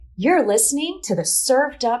You're listening to the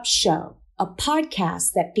Served Up Show, a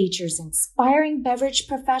podcast that features inspiring beverage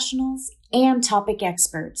professionals and topic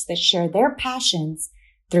experts that share their passions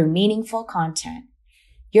through meaningful content.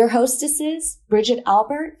 Your hostesses, Bridget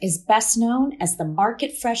Albert, is best known as the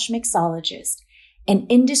Market Fresh Mixologist, an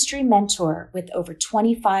industry mentor with over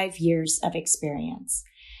 25 years of experience.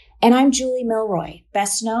 And I'm Julie Milroy,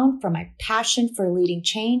 best known for my passion for leading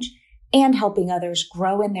change and helping others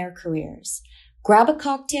grow in their careers. Grab a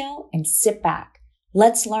cocktail and sit back.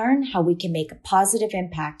 Let's learn how we can make a positive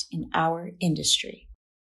impact in our industry.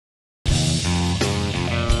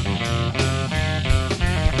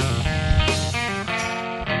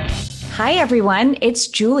 Hi, everyone. It's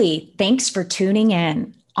Julie. Thanks for tuning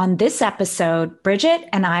in. On this episode, Bridget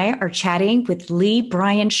and I are chatting with Lee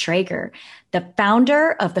Brian Schrager, the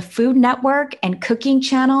founder of the Food Network and cooking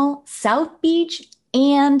channel South Beach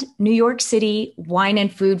and New York City Wine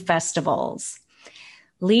and Food Festivals.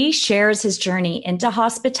 Lee shares his journey into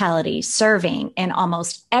hospitality, serving in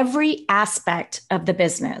almost every aspect of the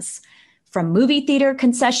business, from movie theater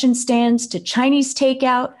concession stands to Chinese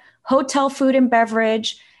takeout, hotel food and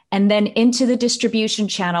beverage, and then into the distribution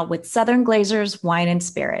channel with Southern Glazer's Wine and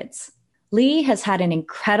Spirits. Lee has had an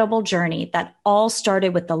incredible journey that all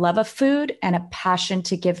started with the love of food and a passion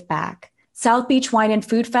to give back. South Beach Wine and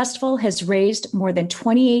Food Festival has raised more than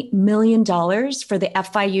 $28 million for the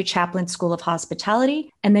FIU Chaplin School of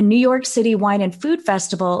Hospitality, and the New York City Wine and Food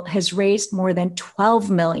Festival has raised more than $12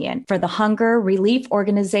 million for the hunger relief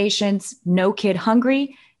organizations No Kid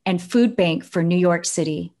Hungry and Food Bank for New York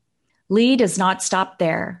City. Lee does not stop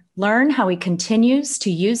there. Learn how he continues to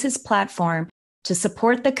use his platform to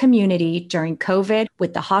support the community during COVID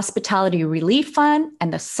with the Hospitality Relief Fund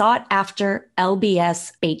and the sought-after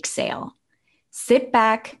LBS Bake Sale. Sit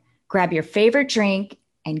back, grab your favorite drink,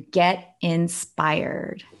 and get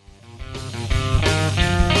inspired.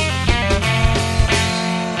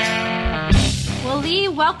 Well, Lee,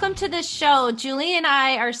 welcome to the show. Julie and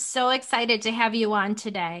I are so excited to have you on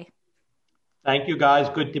today. Thank you, guys.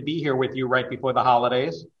 Good to be here with you right before the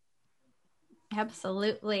holidays.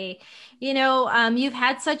 Absolutely. You know, you've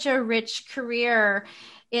had such a rich career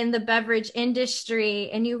in the beverage industry,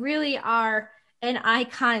 and you really are an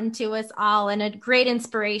icon to us all and a great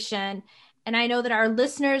inspiration. And I know that our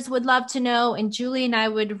listeners would love to know, and Julie and I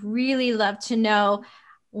would really love to know,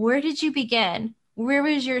 where did you begin? Where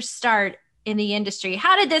was your start in the industry?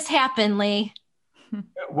 How did this happen, Lee?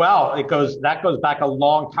 Well, that goes back a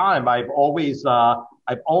long time. I've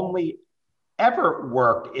only ever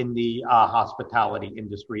worked in the hospitality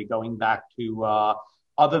industry, going back to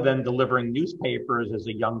other than delivering newspapers as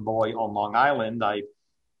a young boy on Long Island.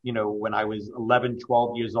 When I was 11,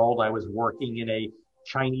 12 years old, I was working in a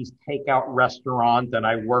Chinese takeout restaurant, and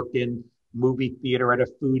I worked in movie theater at a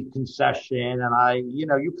food concession, and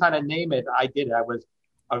you kind of name it, I did. I was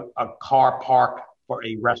a car park for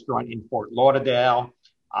a restaurant in Fort Lauderdale.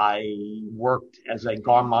 I worked as a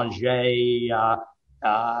garde-manger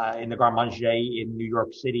in the garde-manger in New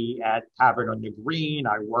York City at Tavern on the Green.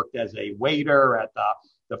 I worked as a waiter at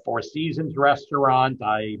the Four Seasons restaurant.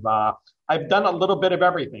 I've done a little bit of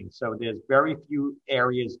everything. So there's very few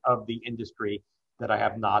areas of the industry that I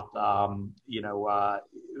have not,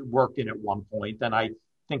 worked in at one point. And I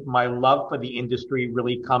think my love for the industry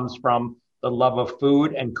really comes from the love of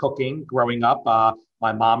food and cooking. Growing up,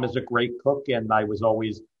 my mom is a great cook, and I was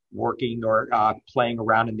always working or playing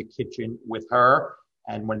around in the kitchen with her.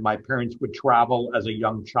 And when my parents would travel as a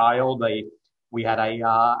young child, we had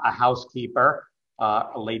a housekeeper,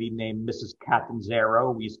 a lady named Mrs.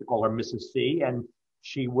 Catanzaro. We used to call her Mrs. C, and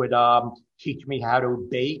she would teach me how to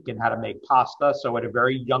bake and how to make pasta. So at a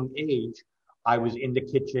very young age, I was in the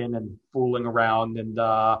kitchen and fooling around and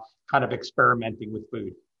kind of experimenting with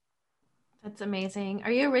food. That's amazing.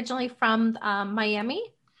 Are you originally from Miami?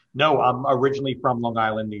 No, I'm originally from Long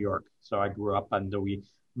Island, New York. So I grew up, and we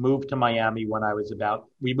moved to Miami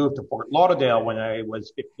we moved to Fort Lauderdale when I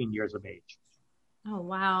was 15 years of age. Oh,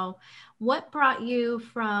 wow. What brought you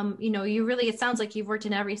from, it sounds like you've worked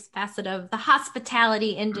in every facet of the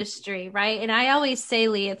hospitality industry, right? And I always say,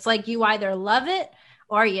 Lee, it's like you either love it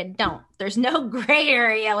or you don't. There's no gray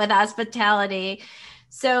area with hospitality.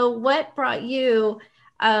 So what brought you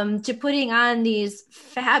to putting on these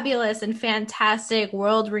fabulous and fantastic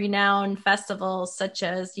world-renowned festivals such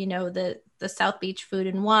as, the South Beach Food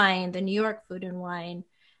and Wine, the New York Food and Wine?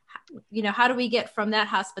 How do we get from that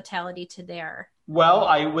hospitality to there? Well,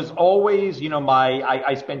 I was always,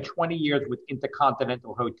 I spent 20 years with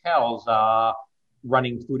Intercontinental Hotels,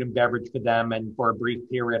 running food and beverage for them. And for a brief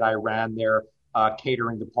period, I ran their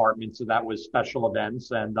catering department. So that was special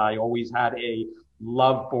events. And I always had a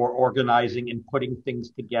love for organizing and putting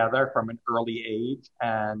things together from an early age.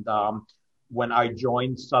 And when I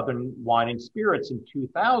joined Southern Wine and Spirits in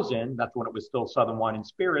 2000, that's when it was still Southern Wine and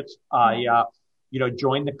Spirits, I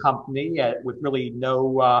joined the company with really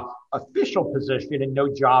no official position and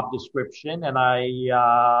no job description. And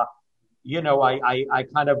I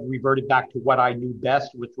kind of reverted back to what I knew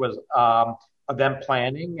best, which was event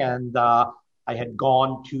planning. And I had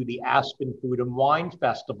gone to the Aspen Food and Wine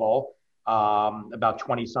Festival about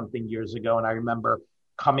 20 something years ago. And I remember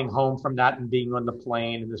coming home from that and being on the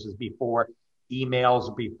plane. And this is before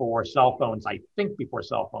emails, before cell phones, I think before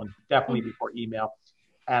cell phones, definitely before email.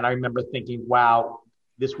 And I remember thinking, wow,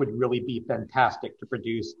 this would really be fantastic to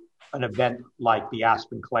produce an event like the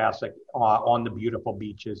Aspen Classic on the beautiful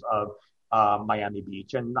beaches of Miami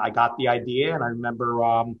Beach. And I got the idea. And I remember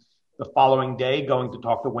the following day going to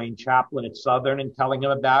talk to Wayne Chaplin at Southern and telling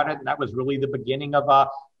him about it. And that was really the beginning of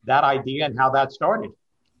that idea and how that started.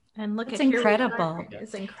 And look, it's incredible.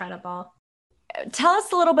 It's incredible. Tell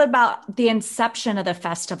us a little bit about the inception of the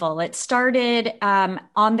festival. It started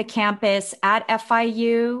on the campus at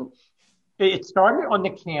FIU. It started on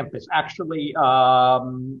the campus. Actually,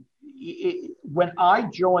 when I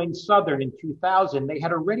joined Southern in 2000, they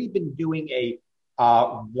had already been doing a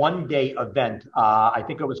one-day event. I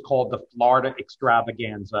think it was called the Florida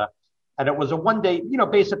Extravaganza. And it was a one-day,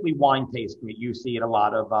 basically wine tasting. You see it a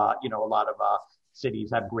lot of cities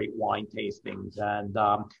have great wine tastings, and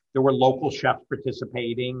there were local chefs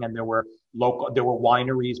participating, and there were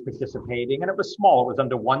wineries participating, and it was small. It was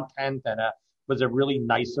under one tent, and it was a really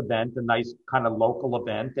nice event, a nice kind of local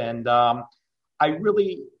event. And I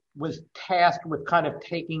really was tasked with kind of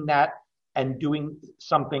taking that and doing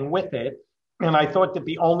something with it. And I thought that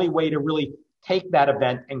the only way to really take that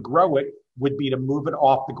event and grow it would be to move it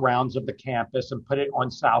off the grounds of the campus and put it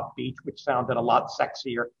on South Beach, which sounded a lot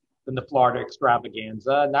sexier than the Florida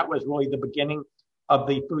Extravaganza. And that was really the beginning of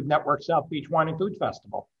the Food Network South Beach Wine and Food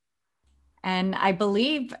Festival. And I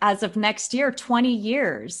believe as of next year, 20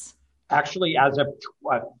 years. Actually, as of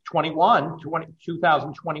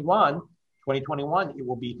 2021,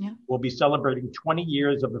 we'll be celebrating 20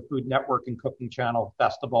 years of the Food Network and Cooking Channel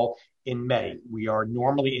Festival in May. We are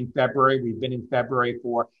normally in February. We've been in February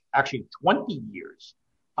for actually 20 years.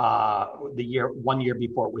 1 year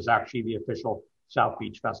before it was actually the official South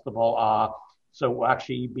Beach Festival. So it will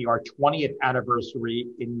actually be our 20th anniversary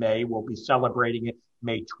in May. We'll be celebrating it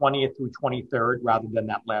May 20th through 23rd rather than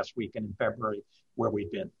that last weekend in February where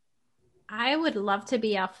we've been. I would love to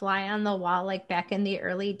be a fly on the wall, like back in the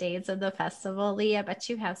early days of the festival, Lee. I bet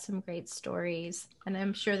you have some great stories, and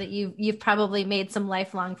I'm sure that you've probably made some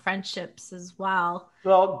lifelong friendships as well.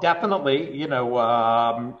 Well, definitely.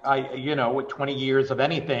 With 20 years of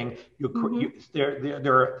anything, there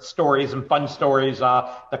are stories and fun stories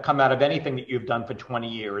that come out of anything that you've done for 20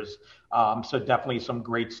 years. So definitely some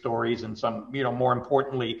great stories and some, more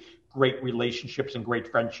importantly, great relationships and great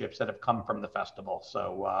friendships that have come from the festival.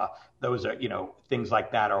 So those are, things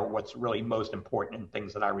like that are what's really most important and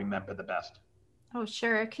things that I remember the best. Oh,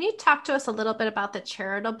 sure. Can you talk to us a little bit about the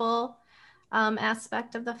charitable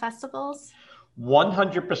aspect of the festivals?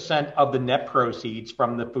 100% of the net proceeds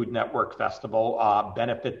from the Food Network Festival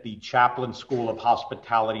benefit the Chaplin School of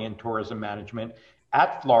Hospitality and Tourism Management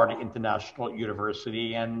at Florida International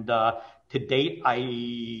University. And to date,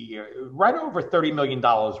 right over $30 million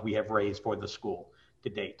we have raised for the school to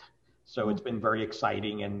date. So it's been very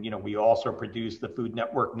exciting. And, we also produce the Food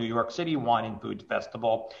Network New York City Wine and Food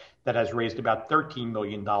Festival that has raised about $13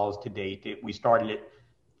 million to date. We started it,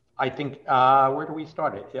 I think, where do we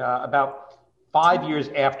start it? About 5 years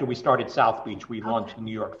after we started South Beach, we launched the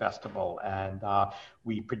New York Festival, and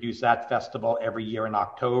we produce that festival every year in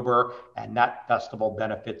October, and that festival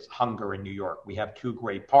benefits hunger in New York. We have two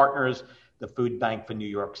great partners, the Food Bank for New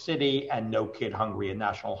York City and No Kid Hungry, a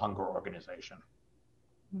national hunger organization.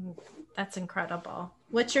 That's incredible.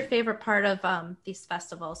 What's your favorite part of these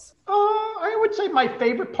festivals? I would say my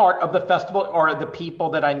favorite part of the festival are the people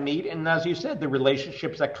that I meet, and as you said, the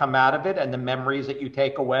relationships that come out of it and the memories that you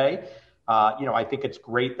take away. I think it's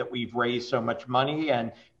great that we've raised so much money,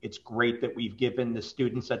 and it's great that we've given the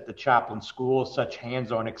students at the Chaplin School such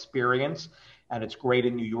hands-on experience. And it's great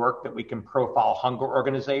in New York that we can profile hunger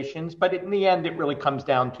organizations. But in the end, it really comes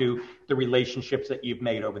down to the relationships that you've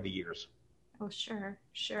made over the years. Oh, sure.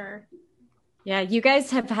 Yeah, you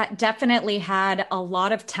guys have definitely had a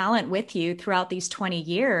lot of talent with you throughout these 20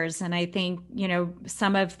 years. And I think,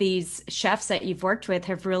 some of these chefs that you've worked with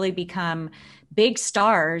have really become big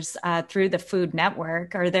stars through the Food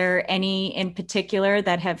Network. Are there any in particular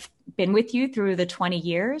that have been with you through the 20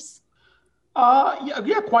 years?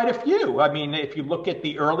 Yeah, quite a few. I mean, if you look at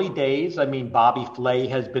the early days, I mean, Bobby Flay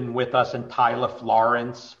has been with us, and Tyler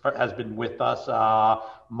Florence has been with us.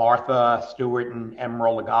 Martha Stewart and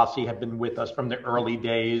Emerald Lagasse have been with us from the early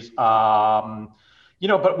days.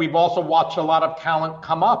 But we've also watched a lot of talent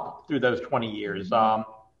come up through those 20 years.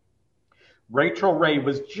 Rachel Ray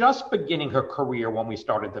was just beginning her career when we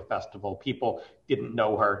started the festival. People didn't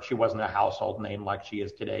know her. She wasn't a household name like she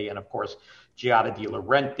is today. And of course, Giada De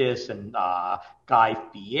Laurentiis and Guy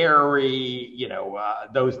Fieri,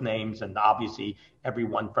 those names. And obviously,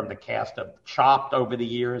 everyone from the cast of Chopped over the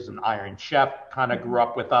years and Iron Chef kind of grew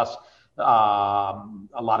up with us. A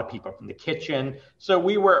lot of people from the kitchen. So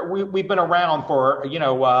we've been around for,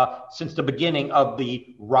 since the beginning of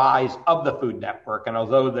the rise of the Food Network. And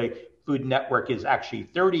although the Food Network is actually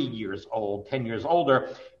 30 years old, 10 years older,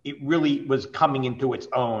 it really was coming into its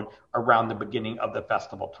own around the beginning of the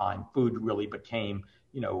festival time. Food really became,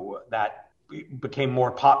 that became more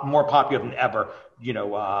popular than ever,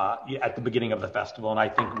 at the beginning of the festival. And I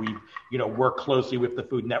think we've, worked closely with the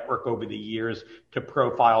Food Network over the years to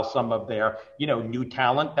profile some of their, new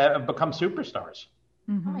talent that have become superstars.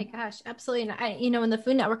 Oh my gosh, absolutely. And and the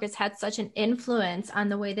Food Network has had such an influence on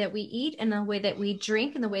the way that we eat and the way that we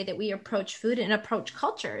drink and the way that we approach food and approach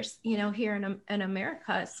cultures, here in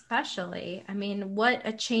America, especially. I mean, what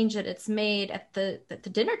a change that it's made at the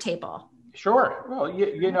dinner table. Sure. Well,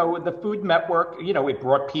 the Food Network, it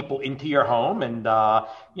brought people into your home and,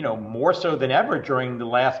 more so than ever during the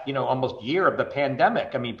last, almost year of the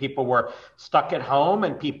pandemic. I mean, people were stuck at home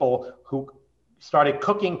and people who started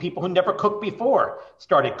cooking, people who never cooked before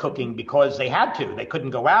started cooking because they had to. They couldn't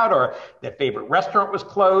go out or their favorite restaurant was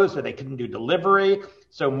closed or they couldn't do delivery.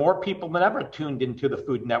 So more people than ever tuned into the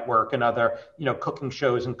Food Network and other, cooking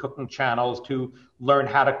shows and cooking channels to learn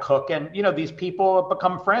how to cook. And, these people have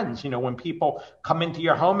become friends. When people come into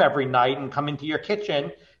your home every night and come into your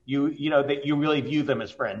kitchen, that you really view them as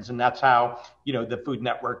friends. And that's how, the Food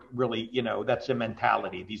Network really, that's the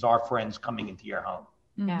mentality. These are friends coming into your home.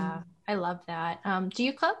 Yeah, I love that. Do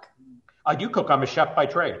you cook? I do cook. I'm a chef by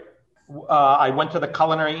trade. I went to the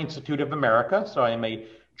Culinary Institute of America, so I am a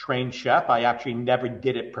trained chef. I actually never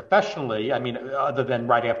did it professionally. I mean, other than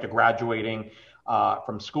right after graduating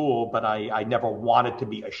from school, but I never wanted to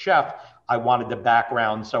be a chef. I wanted the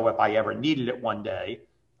background, so if I ever needed it one day,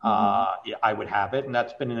 I would have it. And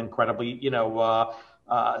that's been an incredibly,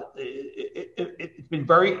 it's been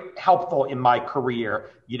very helpful in my career,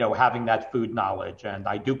 having that food knowledge. And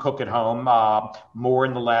I do cook at home more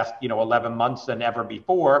in the last, 11 months than ever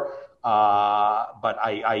before. But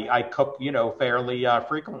I cook, fairly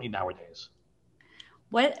frequently nowadays.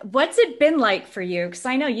 What's it been like for you? Because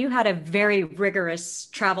I know you had a very rigorous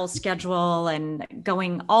travel schedule and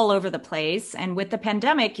going all over the place. And with the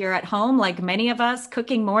pandemic, you're at home, like many of us,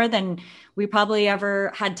 cooking more than we probably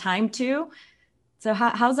ever had time to. So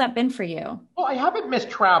how's that been for you? Well, I haven't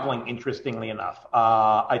missed traveling, interestingly enough.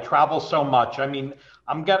 I travel so much. I mean,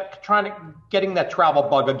 I'm getting that travel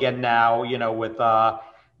bug again now, with, a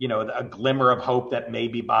glimmer of hope that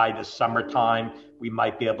maybe by the summertime we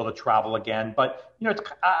might be able to travel again. But,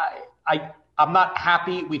 I'm not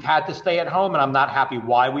happy we've had to stay at home, and I'm not happy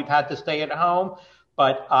why we've had to stay at home.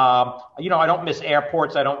 But, I don't miss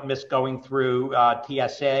airports. I don't miss going through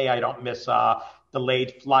TSA. I don't miss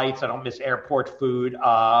delayed flights. I don't miss airport food.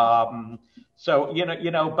 I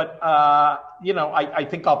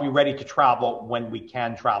think I'll be ready to travel when we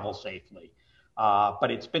can travel safely.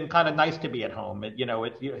 But it's been kind of nice to be at home.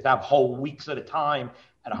 You have whole weeks at a time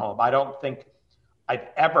at home. I don't think I've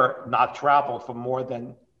ever not traveled for more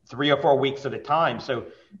than 3 or 4 weeks at a time. So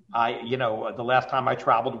the last time I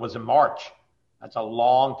traveled was in March. That's a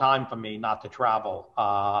long time for me not to travel.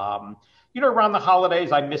 Around the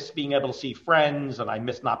holidays, I miss being able to see friends, and I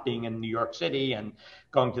miss not being in New York City and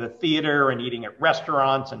going to the theater and eating at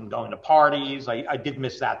restaurants and going to parties. I did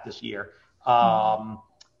miss that this year.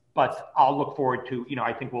 But I'll look forward to,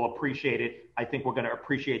 I think we'll appreciate it. I think we're going to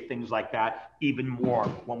appreciate things like that even more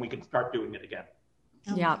when we can start doing it again.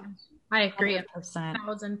 Yeah. I agree 100%.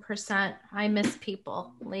 1,000%. I miss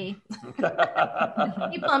people, Lee.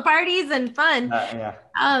 People and parties and fun. Yeah.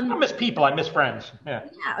 I don't miss people. I miss friends. Yeah.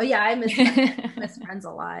 Yeah. I miss friends a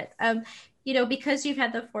lot. Because you've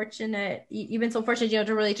been so fortunate,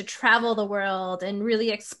 to travel the world and really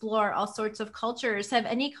explore all sorts of cultures. Have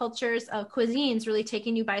any cultures of cuisines really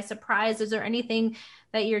taken you by surprise? Is there anything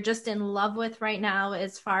that you're just in love with right now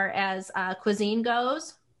as far as cuisine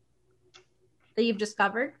goes that you've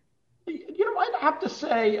discovered? I'd have to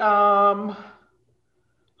say, I'm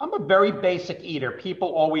a very basic eater. People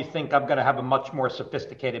always think I'm going to have a much more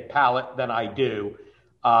sophisticated palate than I do.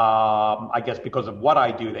 I guess because of what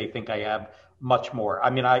I do, they think I have much more. I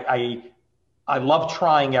mean, I love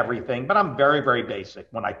trying everything, but I'm very, very basic.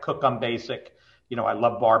 When I cook, I'm basic. I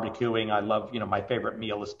love barbecuing. I love, my favorite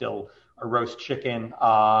meal is still a roast chicken.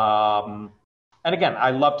 And again,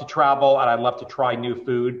 I love to travel and I love to try new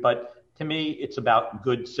food, but to me, it's about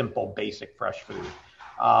good, simple, basic, fresh food.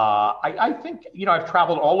 I think, I've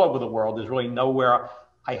traveled all over the world. There's really nowhere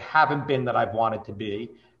I haven't been that I've wanted to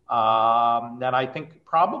be. And I think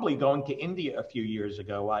probably going to India a few years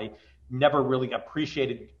ago, I never really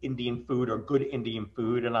appreciated Indian food or good Indian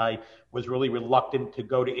food. And I was really reluctant to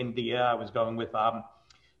go to India. I was going with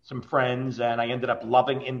some friends and I ended up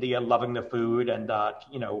loving India, loving the food. And,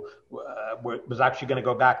 was actually going to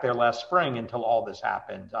go back there last spring until all this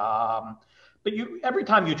happened. But every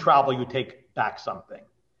time you travel, you take back something.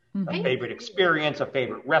 A favorite experience, a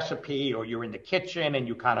favorite recipe, or you're in the kitchen and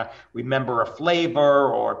you kind of remember a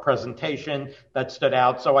flavor or a presentation that stood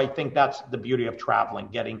out. So I think that's the beauty of traveling,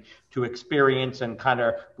 getting to experience and kind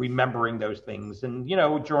of remembering those things. And,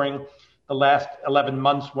 during the last 11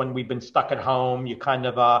 months when we've been stuck at home, you kind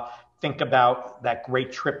of think about that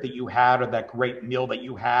great trip that you had or that great meal that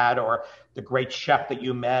you had or the great chef that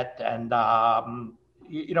you met. And,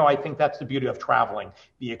 I think that's the beauty of traveling,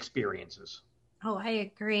 the experiences. Oh, I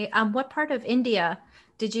agree. What part of India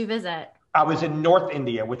did you visit? I was in North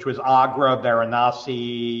India, which was Agra,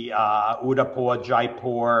 Varanasi, Udaipur,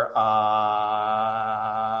 Jaipur.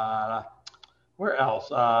 Where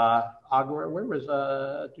else? Agra. Where was?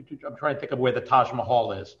 I'm trying to think of where the Taj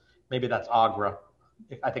Mahal is. Maybe that's Agra.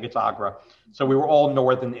 I think it's Agra. So we were all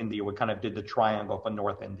northern India. We kind of did the triangle for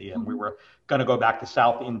North India, and we were going to go back to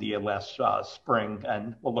South India last spring,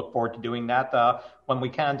 and we'll look forward to doing that when we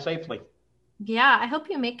can safely. Yeah, I hope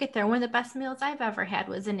you make it there. One of the best meals I've ever had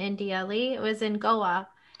was in India, Lee. It was in Goa.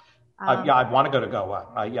 Yeah, I want to go to Goa.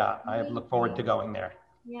 I look forward to going there.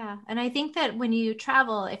 Yeah, and I think that when you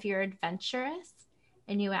travel, if you're adventurous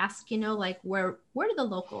and you ask, like where do the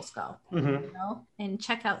locals go, and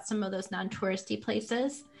check out some of those non-touristy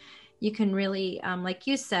places, you can really, like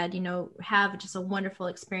you said, have just a wonderful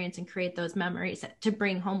experience and create those memories to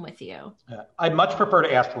bring home with you. I much prefer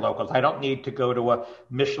to ask the locals. I don't need to go to a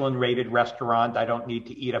Michelin-rated restaurant. I don't need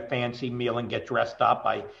to eat a fancy meal and get dressed up.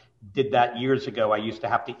 I did that years ago. I used to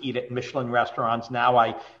have to eat at Michelin restaurants. Now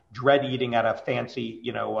I dread eating at a fancy,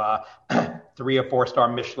 3 or 4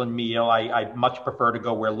 star Michelin meal. I much prefer to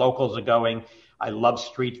go where locals are going. I love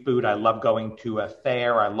street food. I love going to a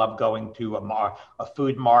fair. I love going to a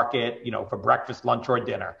food market, for breakfast, lunch, or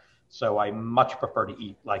dinner. So I much prefer to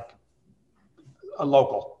eat like a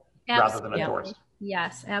local rather than a tourist.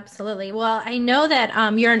 Yes, absolutely. Well, I know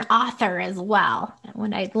that you're an author as well. And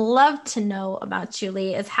what I'd love to know about you,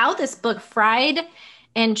 Lee, is how this book, Fried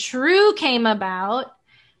and True, came about.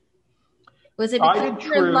 Was it because of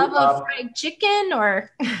your love of fried chicken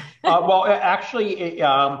or? Well, actually,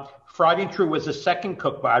 Fried and True was the second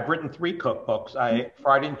cookbook. I've written 3 cookbooks.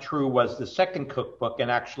 Fried and True was the second cookbook.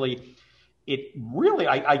 And actually, it really,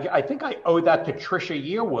 I think I owe that to Trisha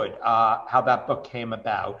Yearwood, how that book came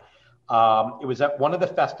about. It was at one of the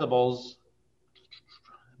festivals,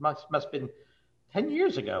 must have been 10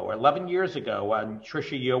 years ago or 11 years ago when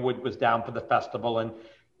Trisha Yearwood was down for the festival. And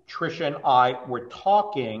Trisha and I were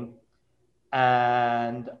talking,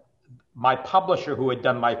 and my publisher, who had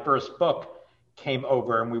done my first book, came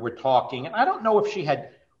over and we were talking. And I don't know if she had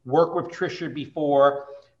worked with Trisha before,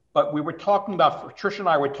 but Trisha and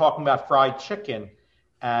I were talking about fried chicken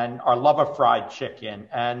and our love of fried chicken.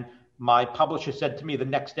 And my publisher said to me the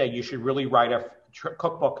next day, you should really write a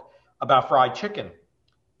cookbook about fried chicken.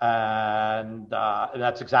 And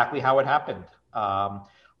that's exactly how it happened.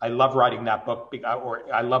 I love writing that book,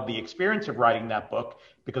 or I love the experience of writing that book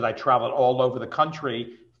because I traveled all over the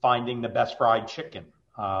country finding the best fried chicken,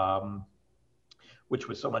 which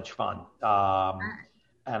was so much fun.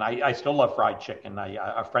 And I still love fried chicken.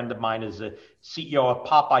 A friend of mine is the CEO of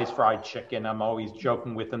Popeye's Fried Chicken. I'm always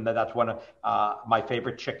joking with him that that's one of my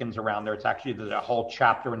favorite chickens around there. It's actually, there's a whole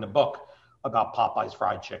chapter in the book about Popeye's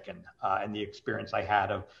Fried Chicken and the experience I had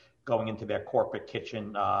of going into their corporate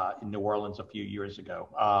kitchen in New Orleans a few years ago.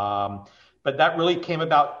 But that really came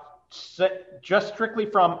about just strictly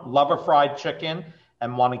from love of fried chicken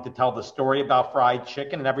and wanting to tell the story about fried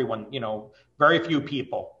chicken. And everyone, very few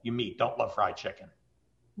people you meet don't love fried chicken.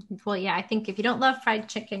 Well, yeah, I think if you don't love fried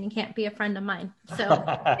chicken, you can't be a friend of mine. So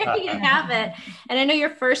there you have it. And I know your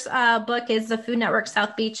first book is the Food Network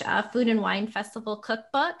South Beach Food and Wine Festival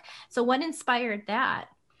Cookbook. So what inspired that?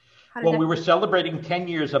 Well, we were celebrating 10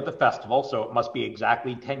 years of the festival, so it must be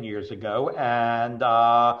exactly 10 years ago. And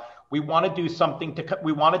we wanted to do something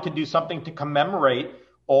to commemorate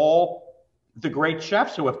all the great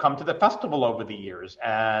chefs who have come to the festival over the years.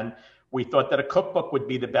 And we thought that a cookbook would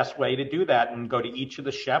be the best way to do that, and go to each of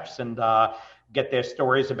the chefs and get their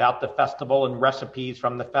stories about the festival and recipes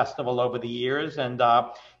from the festival over the years. And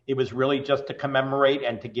it was really just to commemorate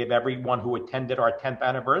and to give everyone who attended our 10th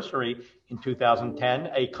anniversary in 2010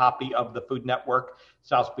 a copy of the Food Network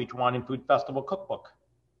South Beach Wine and Food Festival Cookbook.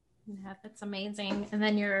 Yeah, that's amazing. And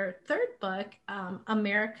then your third book,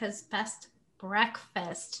 America's Best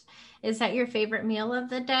Breakfast. Is that your favorite meal of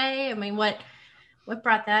the day? I mean, what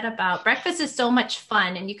brought that about? Breakfast is so much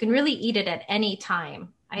fun, and you can really eat it at any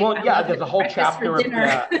time. There's a whole chapter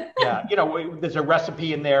of there's a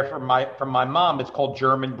recipe in there from my mom. It's called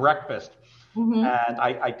German breakfast. Mm-hmm. And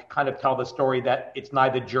I kind of tell the story that it's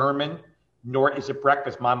neither German nor is it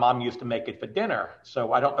breakfast. My mom used to make it for dinner.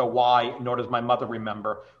 So I don't know why, nor does my mother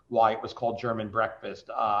remember why it was called German breakfast.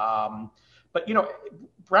 But,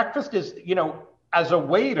 breakfast is, as a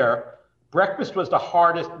waiter, breakfast was the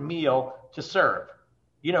hardest meal to serve.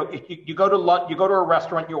 If you go to lunch, you go to a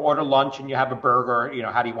restaurant, you order lunch and you have a burger,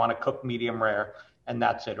 how do you want to cook, medium rare, and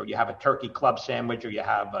that's it. Or you have a turkey club sandwich, or you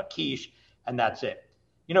have a quiche, and that's it.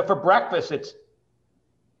 For breakfast, it's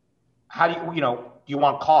how do you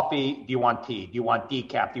want coffee? Do you want tea? Do you want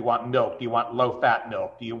decaf? Do you want milk? Do you want low-fat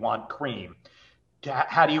milk? Do you want cream?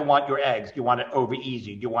 How do you want your eggs? Do you want it over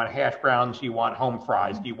easy? Do you want hash browns? Do you want home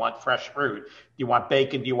fries? Do you want fresh fruit? Do you want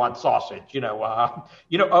bacon? Do you want sausage?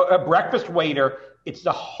 A breakfast waiter, it's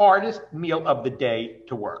the hardest meal of the day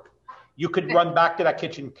to work. You could run back to that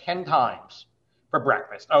kitchen 10 times for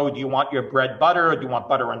breakfast. Oh, do you want your bread butter? Do you want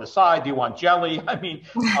butter on the side? Do you want jelly? I mean,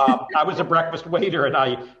 I was a breakfast waiter, and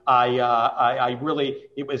I really,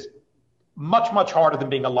 it was much, much harder than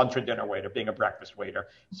being a lunch or dinner waiter, being a breakfast waiter.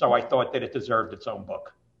 So I thought that it deserved its own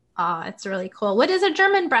book. It's really cool. What is a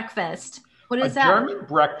German breakfast? What is that? German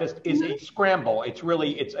breakfast is a scramble. It's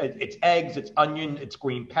really, it's eggs, it's onion, it's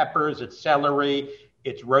green peppers, it's celery,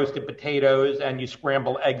 it's roasted potatoes, and you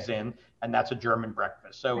scramble eggs in, and that's a German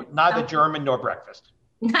breakfast. So neither German nor breakfast.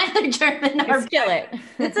 Neither German nor skillet.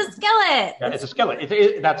 It's a skillet. Yeah, it's a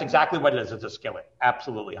skillet. That's exactly what it is. It's a skillet.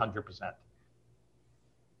 Absolutely, 100%.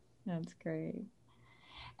 That's great.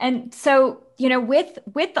 And so, with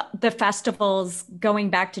the festivals going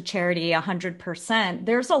back to charity 100%,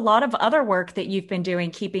 there's a lot of other work that you've been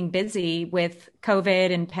doing, keeping busy with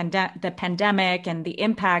COVID and the pandemic and the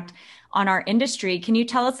impact on our industry. Can you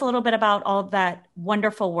tell us a little bit about all of that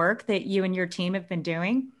wonderful work that you and your team have been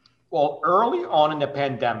doing? Well, early on in the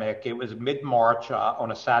pandemic, it was mid-March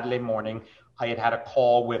on a Saturday morning, I had a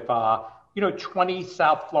call with, 20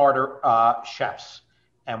 South Florida chefs.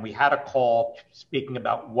 And we had a call speaking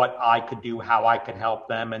about what I could do, how I could help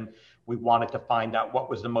them. And we wanted to find out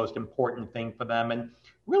what was the most important thing for them. And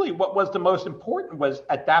really what was the most important was,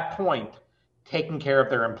 at that point, taking care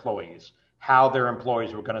of their employees, how their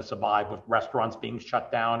employees were going to survive with restaurants being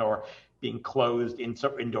shut down or being closed,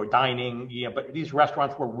 indoor dining. But these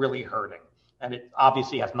restaurants were really hurting. And it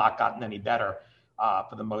obviously has not gotten any better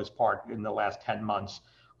for the most part in the last 10 months.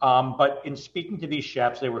 But in speaking to these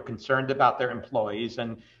chefs, they were concerned about their employees,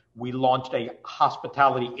 and we launched a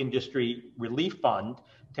hospitality industry relief fund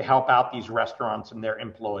to help out these restaurants and their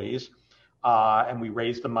employees. And we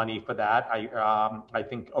raised the money for that. I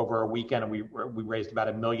think over a weekend, we raised about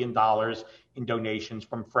 $1 million in donations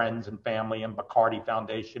from friends and family and Bacardi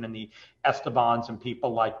Foundation and the Estebans and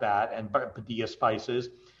people like that, and Padilla Spices.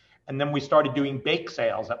 And then we started doing bake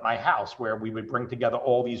sales at my house, where we would bring together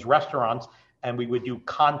all these restaurants, and we would do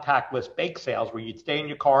contactless bake sales where you'd stay in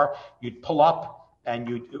your car, you'd pull up, and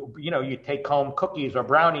you'd take home cookies or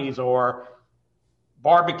brownies or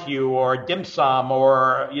barbecue or dim sum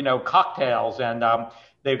or, cocktails. And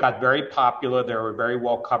they got very popular. They were very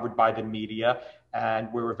well covered by the media.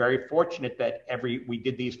 And we were very fortunate that we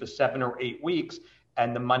did these for 7 or 8 weeks,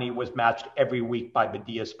 and the money was matched every week by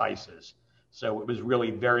Padilla Spices. So it was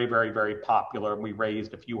really very, very, very popular. We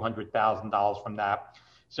raised a few $100,000 from that.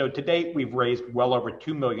 So to date, we've raised well over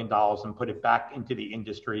 $2 million and put it back into the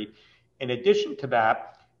industry. In addition to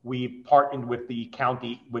that, we partnered with Dade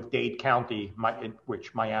County,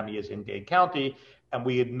 which Miami is in Dade County, and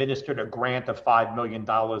we administered a grant of $5 million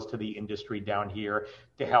to the industry down here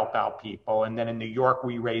to help out people. And then in New York,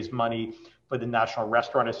 we raised money for the National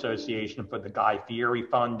Restaurant Association for the Guy Fieri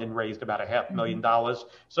Fund and raised about $500,000.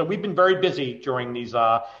 So we've been very busy during these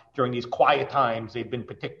quiet times. They've been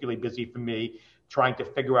particularly busy for me, trying to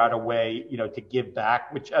figure out a way, to give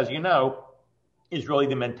back, which, as you know, is really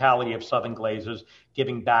the mentality of Southern Glazers,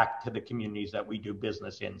 giving back to the communities that we do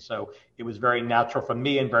business in. So it was very natural for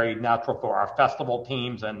me and very natural for our festival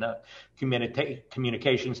teams and the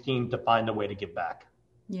communications team to find a way to give back.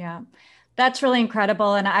 Yeah. That's really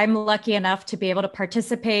incredible. And I'm lucky enough to be able to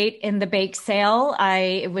participate in the bake sale.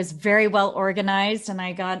 It was very well organized, and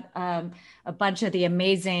I got a bunch of the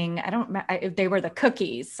amazing, they were the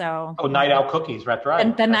cookies. So, Oh, night owl cookies. That's right.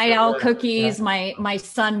 and the That's night right. owl cookies. Yeah. My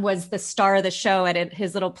son was the star of the show at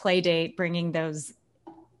his little play date, bringing those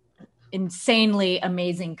insanely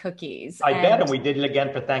amazing cookies. I bet, and we did it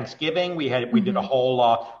again for Thanksgiving. We did a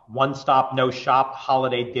whole one-stop, no-shop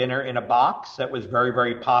holiday dinner in a box that was very,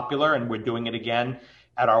 very popular, and we're doing it again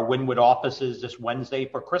at our Wynwood offices this Wednesday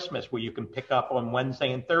for Christmas, where you can pick up on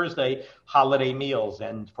Wednesday and Thursday holiday meals.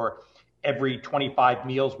 And for every 25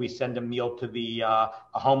 meals, we send a meal to the a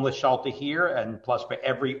homeless shelter here, and plus for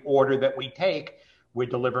every order that we take, we're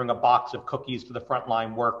delivering a box of cookies to the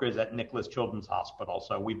frontline workers at Nicholas Children's Hospital.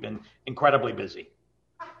 So we've been incredibly busy.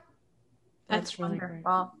 That's really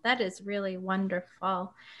wonderful. Great. That is really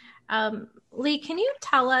wonderful. Lee, can you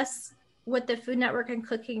tell us what the Food Network and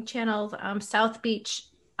Cooking Channel's South Beach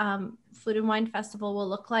Food and Wine Festival will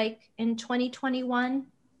look like in 2021?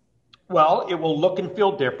 Well, it will look and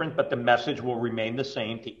feel different, but the message will remain the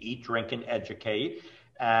same: to eat, drink, and educate.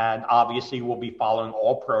 And obviously, we'll be following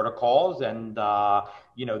all protocols, and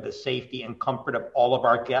the safety and comfort of all of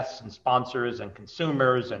our guests and sponsors and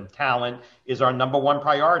consumers and talent is our number one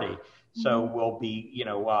priority. So we'll be,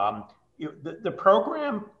 the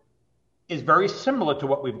program is very similar to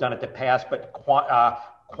what we've done at the past, but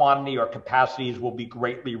quantity or capacities will be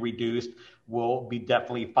greatly reduced. We'll be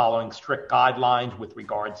definitely following strict guidelines with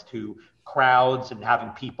regards to crowds and having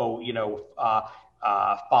people,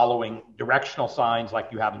 following directional signs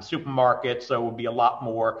like you have in supermarkets. So it will be a lot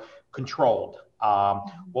more controlled.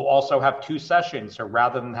 We'll also have 2 sessions. So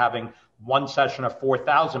rather than having one session of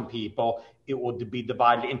 4,000 people, it will be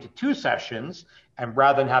divided into 2 sessions. And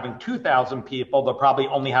rather than having 2,000 people, they'll probably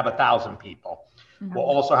only have 1,000 people. We'll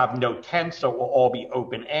also have no tents, so it will all be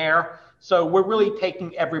open air. So we're really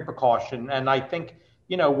taking every precaution. And I think,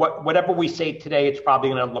 whatever we say today, it's probably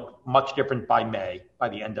going to look much different by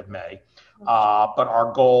the end of May. But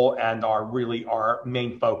our goal and our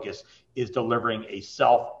main focus is delivering a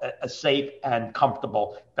safe and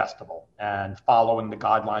comfortable festival, and following the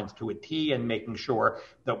guidelines to a T, and making sure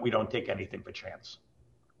that we don't take anything for chance.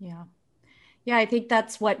 Yeah. Yeah, I think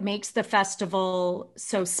that's what makes the festival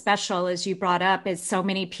so special, as you brought up, is so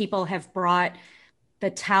many people have brought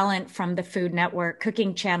the talent from the Food Network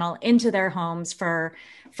Cooking Channel into their homes for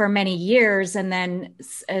many years. And then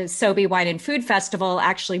Sobe Wine and Food Festival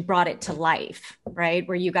actually brought it to life, right?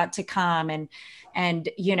 Where you got to come and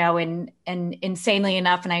insanely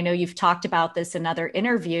enough, and I know you've talked about this in other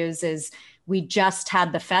interviews, is we just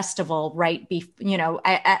had the festival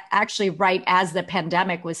actually right as the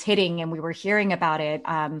pandemic was hitting and we were hearing about it.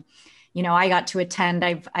 I got to attend,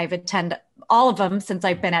 I've attended all of them since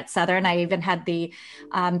I've been at Southern. I even had the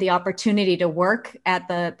opportunity to work at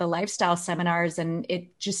the lifestyle seminars, and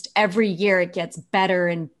it just every year it gets better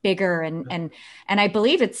and bigger. And I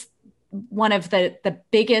believe it's one of the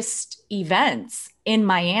biggest events in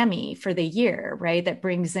Miami for the year, right? That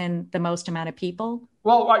brings in the most amount of people.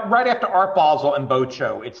 Well, right after Art Basel and Boat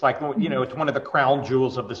Show, it's like, it's one of the crown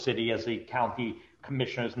jewels of the city, as the county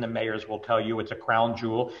commissioners and the mayors will tell you. It's a crown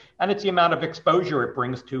jewel, and it's the amount of exposure it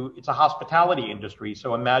brings to, it's a hospitality industry.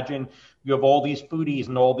 So imagine you have all these foodies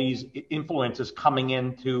and all these influencers coming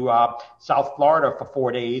into South Florida for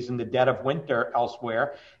 4 days in the dead of winter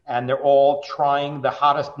elsewhere, and they're all trying the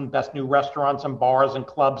hottest and best new restaurants and bars and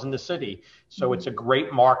clubs in the city. So it's a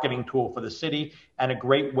great marketing tool for the city and a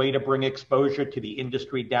great way to bring exposure to the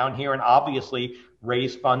industry down here, and obviously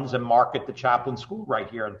raise funds and market the Chaplain School right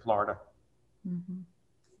here in Florida.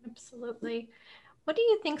 Absolutely. What do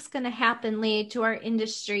you think is going to happen, Lee, to our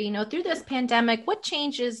industry? Through this pandemic, what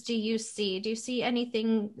changes do you see? Do you see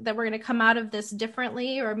anything that we're going to come out of this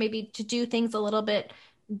differently, or maybe to do things a little bit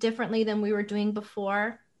differently than we were doing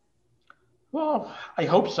before? Well, I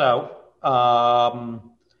hope so.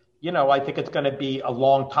 I think it's going to be a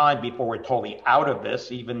long time before we're totally out of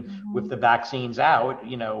this, even with the vaccines out.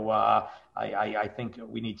 I think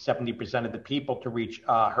we need 70% of the people to reach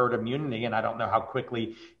herd immunity, and I don't know how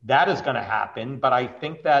quickly that is going to happen. But I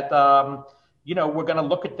think that, we're going to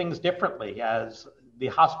look at things differently. As the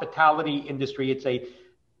hospitality industry, it's a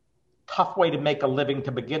tough way to make a living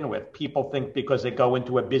to begin with. People think because they go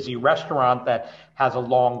into a busy restaurant that has a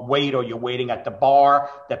long wait, or you're waiting at the bar,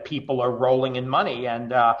 that people are rolling in money.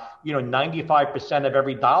 And, 95% of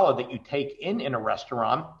every dollar that you take in a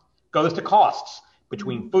restaurant goes to costs.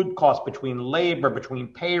 Between food costs, between labor, between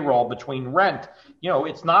payroll, between rent.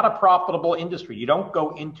 It's not a profitable industry. You don't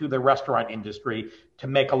go into the restaurant industry to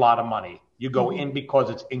make a lot of money. You go in because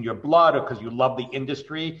it's in your blood, or because you love the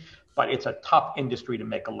industry. but it's a tough industry to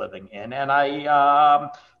make a living in. And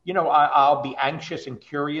I'll be anxious and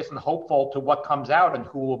curious and hopeful to what comes out and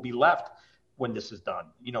who will be left when this is done.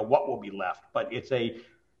 What will be left. But it's a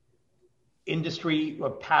industry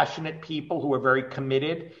of passionate people who are very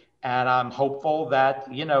committed, and I'm hopeful that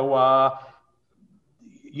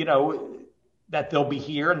that they'll be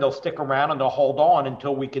here and they'll stick around and they'll hold on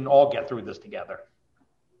until we can all get through this together.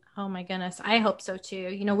 Oh my goodness. I hope so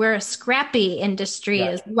too. We're a scrappy industry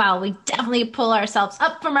as well. We definitely pull ourselves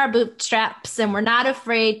up from our bootstraps and we're not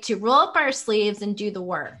afraid to roll up our sleeves and do the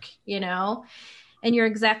work, and you're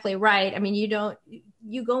exactly right. I mean,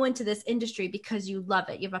 you go into this industry because you love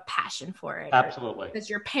it. You have a passion for it. Absolutely. Because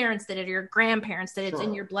your parents did it, or your grandparents did it. It's Sure.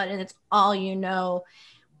 in your blood and it's all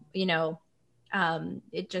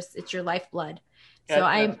it's your lifeblood. Yeah, so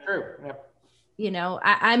that's true. Yep.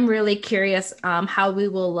 I'm really curious how we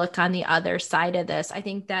will look on the other side of this. I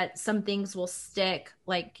think that some things will stick,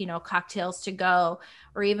 like, cocktails to go,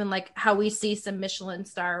 or even like how we see some Michelin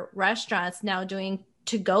star restaurants now doing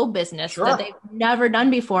to-go business Sure. that they've never done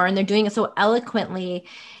before. And they're doing it so eloquently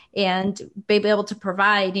and be able to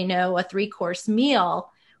provide, a 3-course meal,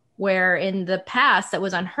 where in the past that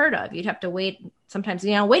was unheard of. You'd have to wait sometimes,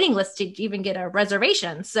 waiting list to even get a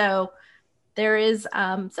reservation. So there is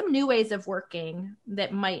some new ways of working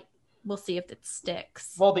that we'll see if it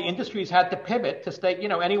sticks. Well, the industry's had to pivot to stay,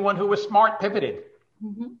 anyone who was smart pivoted.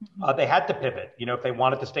 Mm-hmm. They had to pivot, if they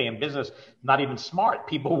wanted to stay in business. Not even smart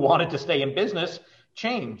people who wanted to stay in business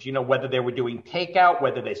change, whether they were doing takeout,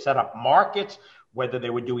 whether they set up markets, whether they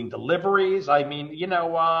were doing deliveries. I mean,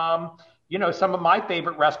 some of my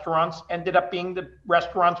favorite restaurants ended up being the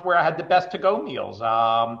restaurants where I had the best to-go meals.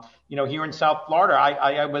 Here in South Florida,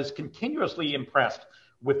 I was continuously impressed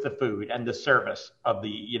with the food and the service of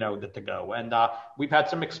the to-go. And we've had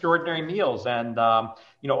some extraordinary meals. And,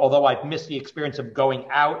 although I've missed the experience of going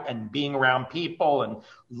out and being around people and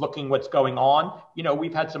looking what's going on,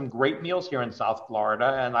 we've had some great meals here in South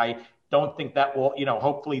Florida. And I don't think that will,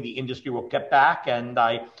 hopefully the industry will get back and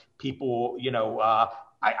people will,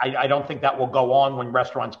 I don't think that will go on when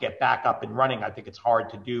restaurants get back up and running. I think it's hard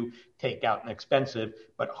to do takeout and expensive,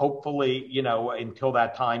 but hopefully, until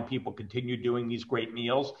that time, people continue doing these great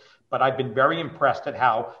meals. But I've been very impressed at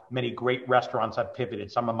how many great restaurants have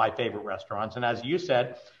pivoted, some of my favorite restaurants. And as you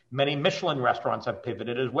said, many Michelin restaurants have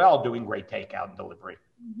pivoted as well, doing great takeout and delivery.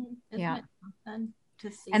 Mm-hmm. Yeah. Isn't it fun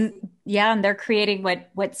to see? And they're creating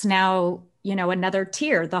what's now, another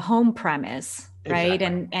tier, the home premise. Right.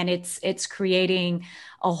 Exactly. And it's creating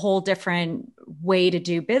a whole different way to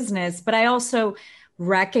do business. But I also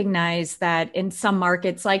recognize that in some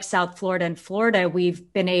markets like South Florida and Florida,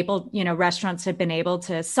 we've been able, restaurants have been able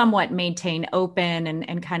to somewhat maintain open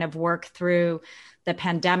and kind of work through the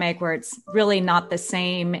pandemic, where it's really not the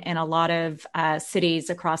same in a lot of cities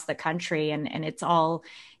across the country. And it's all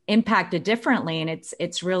impacted differently. And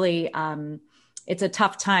it's really it's a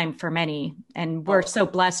tough time for many, and we're so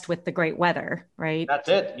blessed with the great weather, right? That's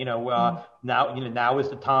it. Now is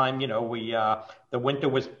the time. The winter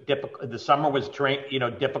was difficult. The summer was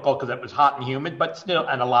difficult because it was hot and humid, but still,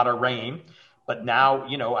 and a lot of rain. But now,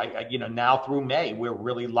 now through May, we're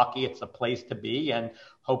really lucky. It's a place to be, and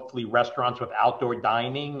hopefully restaurants with outdoor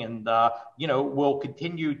dining, and will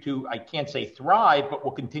continue to, I can't say thrive, but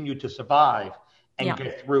will continue to survive and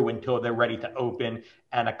get through until they're ready to open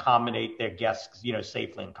and accommodate their guests,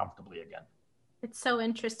 safely and comfortably again. It's so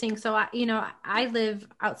interesting. So, I live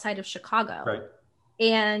outside of Chicago, Right.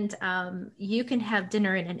 And you can have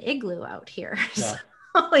dinner in an igloo out here. Yeah.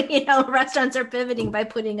 So, restaurants are pivoting by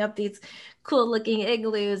putting up these cool looking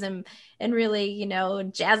igloos and really,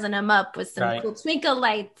 jazzing them up with some cool twinkle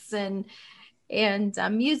lights and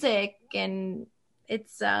music. And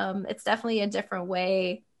it's definitely a different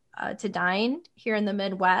way to dine here in the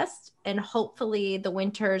Midwest. And hopefully the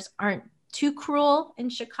winters aren't too cruel in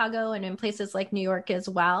Chicago and in places like New York as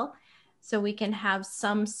well. So we can have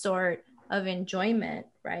some sort of enjoyment,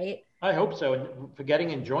 right? I hope so. And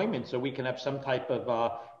forgetting enjoyment, so we can have some type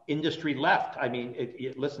of industry left. I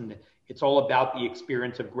mean, listen, it's all about the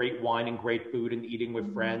experience of great wine and great food and eating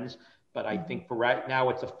with friends. But I think for right now,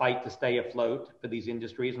 it's a fight to stay afloat for these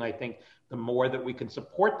industries. And I think the more that we can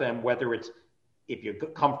support them, whether it's if you're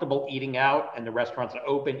comfortable eating out and the restaurants are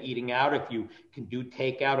open, eating out, if you can do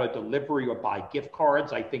takeout or delivery or buy gift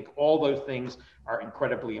cards, I think all those things are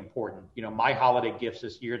incredibly important. My holiday gifts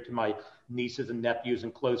this year to my nieces and nephews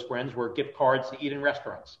and close friends were gift cards to eat in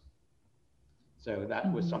restaurants. So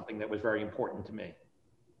that was something that was very important to me.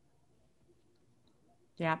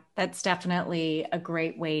 Yeah, that's definitely a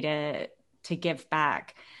great way to give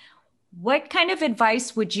back. What kind of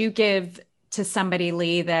advice would you give to somebody,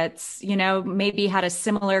 Lee, that's, maybe had a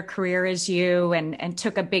similar career as you and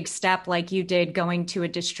took a big step like you did going to a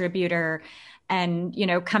distributor and,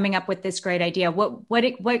 coming up with this great idea, what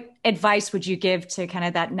advice would you give to kind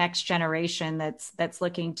of that next generation that's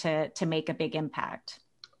looking to make a big impact?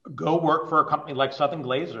 Go work for a company like Southern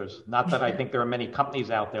Glazers. Not that I think there are many companies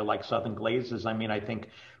out there like Southern Glazers. I mean, I think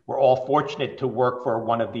we're all fortunate to work for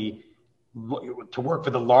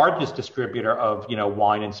the largest distributor of,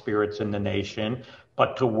 wine and spirits in the nation,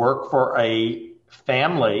 but to work for a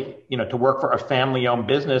family, to work for a family-owned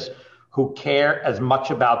business who care as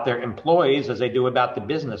much about their employees as they do about the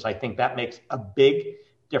business. I think that makes a big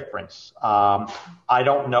difference. I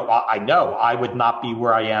don't know. I know I would not be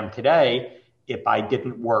where I am today if I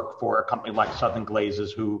didn't work for a company like Southern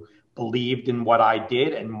Glazers, who believed in what I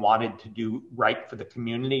did and wanted to do right for the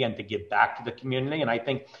community and to give back to the community. And I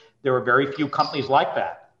think there are very few companies like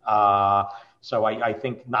that. So I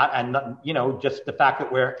think just the fact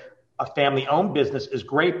that we're a family-owned business is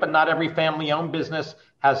great, but not every family-owned business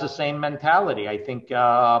has the same mentality. I think,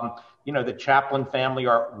 the Chaplin family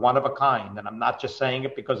are one of a kind. And I'm not just saying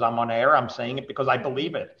it because I'm on air. I'm saying it because I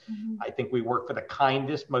believe it. Mm-hmm. I think we work for the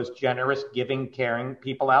kindest, most generous, giving, caring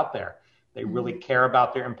people out there. They really care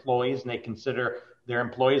about their employees, and they consider their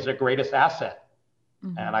employees their greatest asset.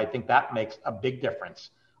 Mm-hmm. And I think that makes a big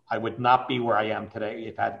difference. I would not be where I am today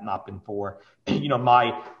if it had not been for,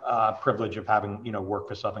 my privilege of having, worked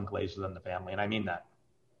for Southern Glazers and the family. And I mean that.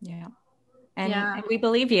 Yeah. And we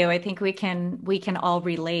believe you. I think we can all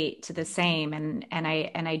relate to the same. And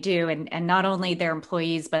I do. And not only their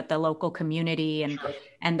employees, but the local community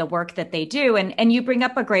and the work that they do. And you bring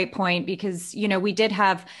up a great point because, we did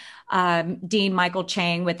have Dean Michael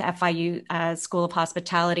Chang with FIU School of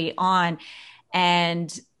Hospitality on.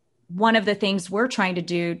 And one of the things we're trying to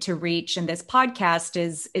do to reach in this podcast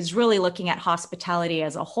is really looking at hospitality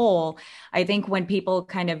as a whole. I think when people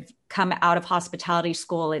kind of come out of hospitality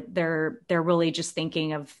school, they're really just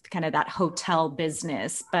thinking of kind of that hotel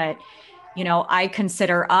business. But, I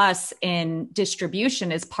consider us in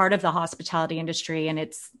distribution as part of the hospitality industry. And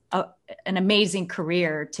it's an amazing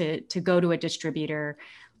career to go to a distributor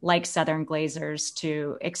like Southern Glazers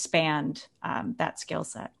to expand that skill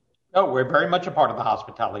set. No, we're very much a part of the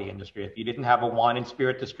hospitality industry. If you didn't have a wine and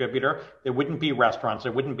spirit distributor, there wouldn't be restaurants,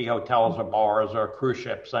 there wouldn't be hotels or bars or cruise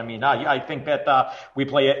ships. I mean, I think that we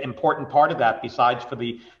play an important part of that, besides for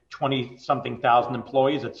the 20-something thousand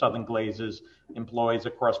employees that Southern Glazers employs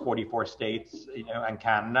across 44 states, and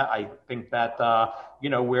Canada. I think that,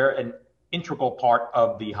 we're an integral part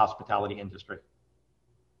of the hospitality industry.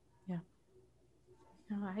 Yeah.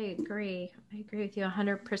 No, I agree. I agree with you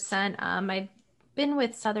 100%. I've been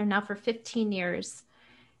with Southern now for 15 years,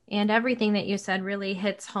 and everything that you said really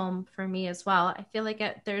hits home for me as well. I feel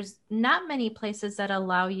like there's not many places that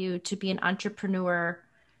allow you to be an entrepreneur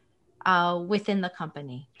within the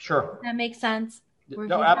company. Sure. Does that make sense?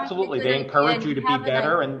 No, absolutely. They encourage you to be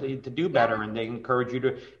better and to do better, and they encourage you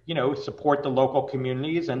to, support the local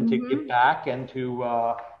communities and to give back and to,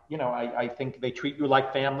 I think they treat you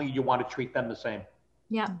like family. You want to treat them the same.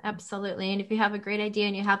 Yeah, absolutely. And if you have a great idea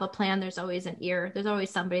and you have a plan, there's always an ear. There's always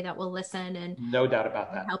somebody that will listen and no doubt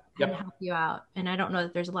about that. Help you out. And I don't know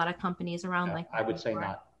that there's a lot of companies around like that. I would say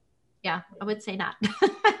not. Yeah, I would say not.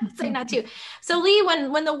 I would say not too. So Lee,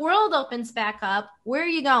 when the world opens back up, where are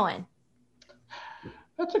you going?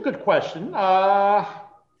 That's a good question. I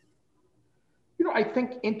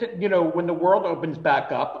think, when the world opens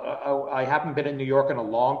back up, I haven't been in New York in a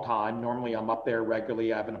long time. Normally I'm up there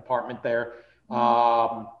regularly. I have an apartment there.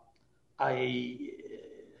 I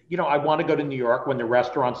want to go to New York when the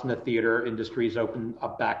restaurants and the theater industries open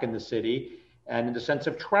up back in the city. And in the sense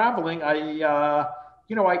of traveling, my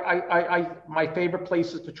favorite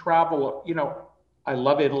places to travel, I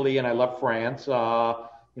love Italy and I love France.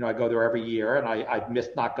 I go there every year, and I've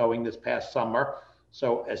missed not going this past summer.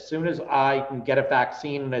 So as soon as I can get a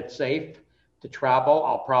vaccine and it's safe to travel,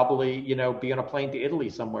 I'll probably, be on a plane to Italy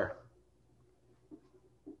somewhere.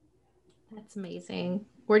 That's amazing.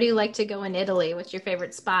 Where do you like to go in Italy? What's your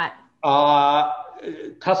favorite spot?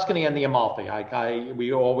 Tuscany and the Amalfi.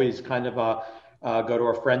 We always kind of go to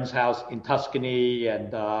a friend's house in Tuscany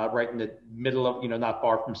and right in the middle of, not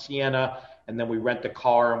far from Siena. And then we rent a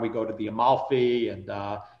car and we go to the Amalfi, and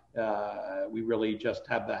we really just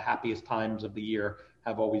have the happiest times of the year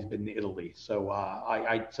have always been in Italy. So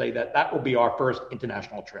I'd say that will be our first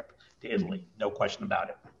international trip to Italy. No question about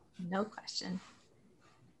it. No question.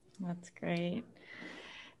 That's great.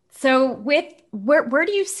 So where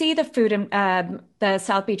do you see the food and the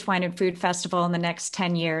South Beach Wine and Food Festival in the next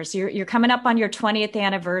 10 years? You're coming up on your 20th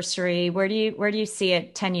anniversary. Where do you see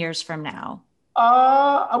it 10 years from now?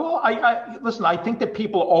 Well, listen. I think that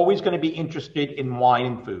people are always going to be interested in wine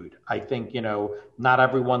and food. I think not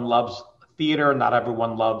everyone loves theater, not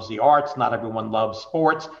everyone loves the arts, not everyone loves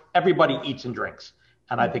sports. Everybody eats and drinks,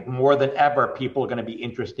 and I think more than ever, people are going to be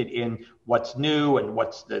interested in what's new and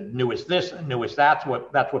what's the newest this and newest that's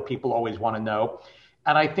what people always want to know.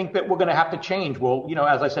 And I think that we're going to have to change. Well,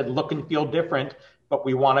 as I said, look and feel different, but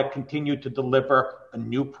we want to continue to deliver a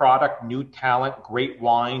new product, new talent, great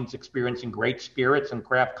wines, experiencing great spirits and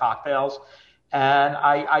craft cocktails. And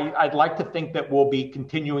I'd like to think that we'll be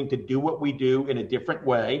continuing to do what we do in a different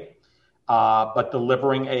way, but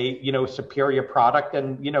delivering a superior product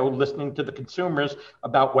and listening to the consumers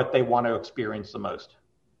about what they want to experience the most.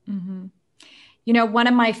 Mm-hmm. One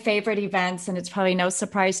of my favorite events, and it's probably no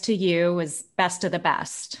surprise to you, is Best of the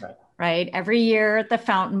Best, right? Every year at the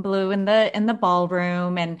Fontainebleau in the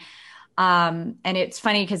ballroom. And it's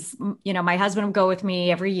funny because, my husband would go with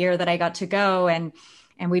me every year that I got to go, and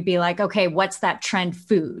we'd be like, okay, what's that trend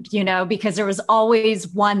food? Because there was always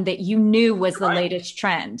one that you knew was the latest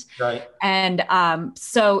trend. Right. And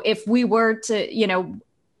so if we were to,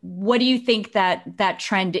 what do you think that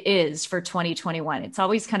trend is for 2021? It's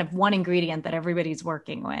always kind of one ingredient that everybody's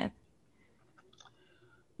working with.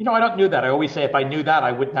 I don't know that. I always say if I knew that,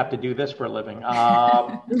 I wouldn't have to do this for a living.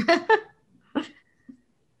 What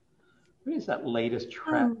is that latest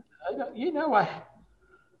trend? I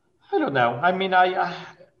don't know. I mean, I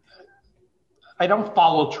don't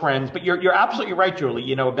follow trends, but you're absolutely right,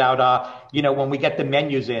 Julie. About when we get the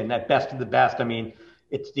menus in at Best of the Best. I mean,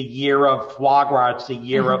 it's the year of foie gras. It's the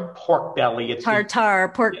year of pork belly. It's tartare,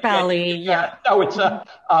 pork belly. Yeah. No, it's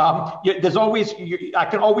there's always. I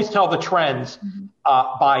can always tell the trends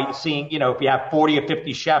by seeing. If you have 40 or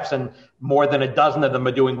 50 chefs and more than a dozen of them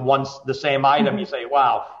are doing the same item, you say,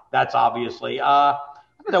 wow, that's obviously. I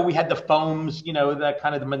don't know. We had the foams. That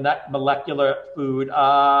kind of the molecular food.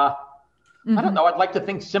 I don't know. I'd like to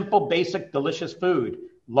think simple, basic, delicious food.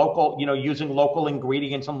 Local, using local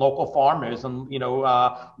ingredients and local farmers and,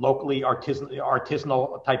 locally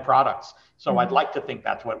artisanal type products. So I'd like to think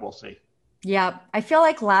that's what we'll see. Yeah. I feel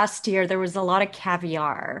like last year there was a lot of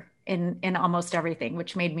caviar in almost everything,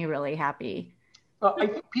 which made me really happy. I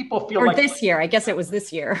think people feel or this year. I guess it was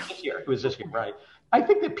this year. It was this year, right. I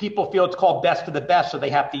think that people feel it's called Best of the Best, so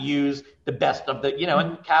they have to use the best of the,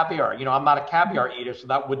 and caviar. I'm not a caviar eater, so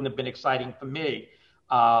that wouldn't have been exciting for me.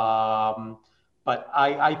 But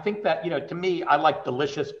I think that, to me, I like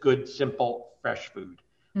delicious, good, simple, fresh food.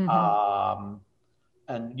 And,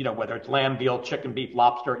 whether it's lamb, veal, chicken, beef,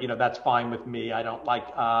 lobster, that's fine with me. I don't like,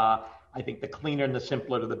 I think the cleaner and the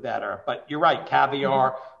simpler, the better. But you're right,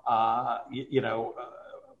 caviar,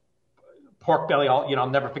 pork belly, I'll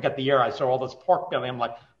never forget the year I saw all this pork belly. I'm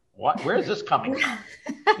like, what? Where is this coming from?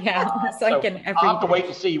 Yeah, it's like I'll have to wait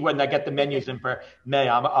and see when I get the menus in for May.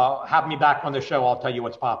 Have me back on the show. I'll tell you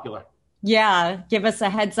what's popular. Yeah, give us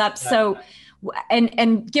a heads up. So,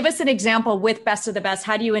 and give us an example with Best of the Best.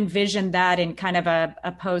 How do you envision that in kind of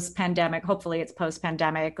a post-pandemic? Hopefully it's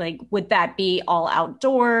post-pandemic. Like, would that be all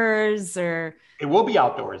outdoors or? It will be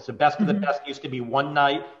outdoors. The Best of the Best used to be one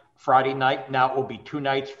night, Friday night. Now it will be 2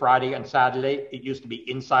 nights, Friday and Saturday. It used to be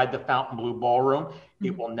inside the Fontainebleau Ballroom.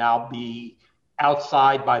 It will now be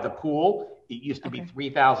outside by the pool. It used to be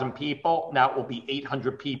 3,000 people. Now it will be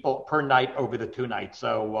 800 people per night over the 2 nights.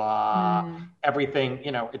 So everything,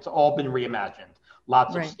 it's all been reimagined.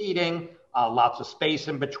 Lots of seating, lots of space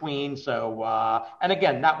in between. So, and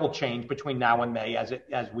again, that will change between now and May as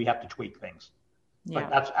we have to tweak things. Yeah. But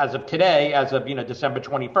that's as of today, as of, December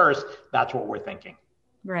 21st, that's what we're thinking.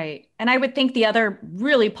 Right. And I would think the other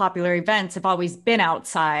really popular events have always been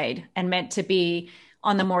outside and meant to be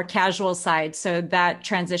on the more casual side. So that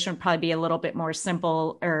transition would probably be a little bit more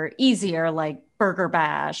simple or easier, like Burger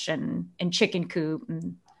Bash and Chicken Coop.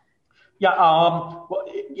 Yeah.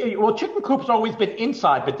 Well, Chicken Coop's always been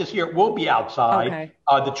inside, but this year it will be outside. Okay.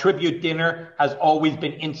 The tribute dinner has always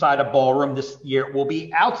been inside a ballroom. This year it will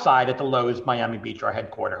be outside at the Lowe's Miami Beach, our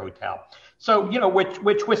headquarter hotel. So,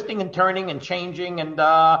 we're twisting and turning and changing. And,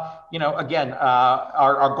 again,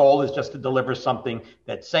 our goal is just to deliver something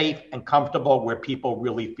that's safe and comfortable where people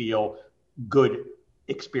really feel good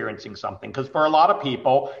experiencing something. Because for a lot of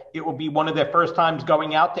people, it will be one of their first times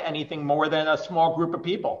going out to anything more than a small group of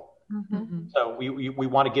people. Mm-hmm. So we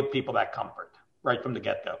want to give people that comfort right from the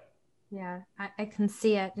get-go. Yeah, I can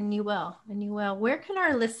see it, and you will. Where can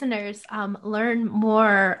our listeners learn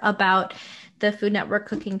more about the Food Network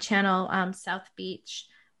Cooking Channel, South Beach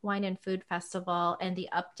Wine and Food Festival, and the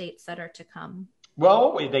updates that are to come?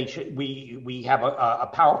 Well, we have a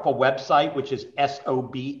powerful website, which is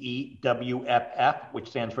SOBEWFF, which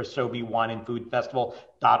stands for Sobe Wine and Food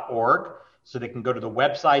Festival.org. So they can go to the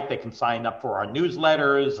website, they can sign up for our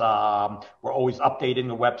newsletters. We're always updating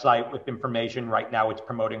the website with information. Right now it's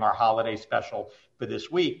promoting our holiday special for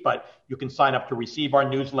this week, but you can sign up to receive our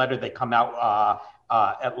newsletter. They come out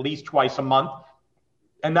at least twice a month.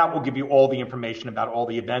 And that will give you all the information about all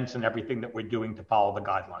the events and everything that we're doing to follow the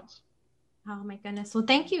guidelines. Oh my goodness. Well,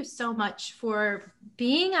 thank you so much for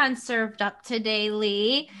being on Served Up today,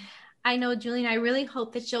 Lee. I know, Julie, and I really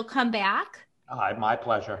hope that you'll come back. My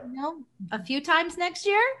pleasure. A few times next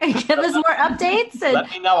year and give us more updates. And, let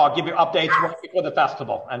me know. I'll give you updates right before the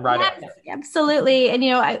festival and right after. Absolutely. And,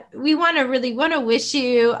 we really want to wish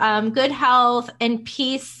you good health and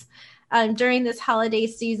peace during this holiday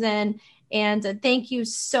season. And thank you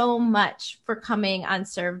so much for coming on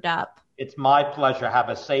Served Up. It's my pleasure. Have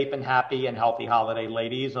a safe and happy and healthy holiday,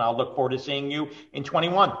 ladies. And I'll look forward to seeing you in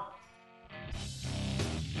 21.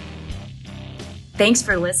 Thanks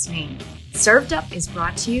for listening. Served Up is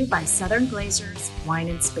brought to you by Southern Glazers Wine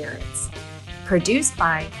and Spirits. Produced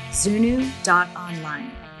by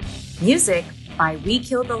Zunu.online. Music by We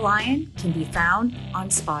Killed the Lion can be found on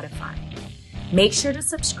Spotify. Make sure to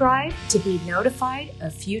subscribe to be notified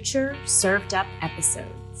of future Served Up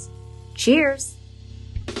episodes. Cheers!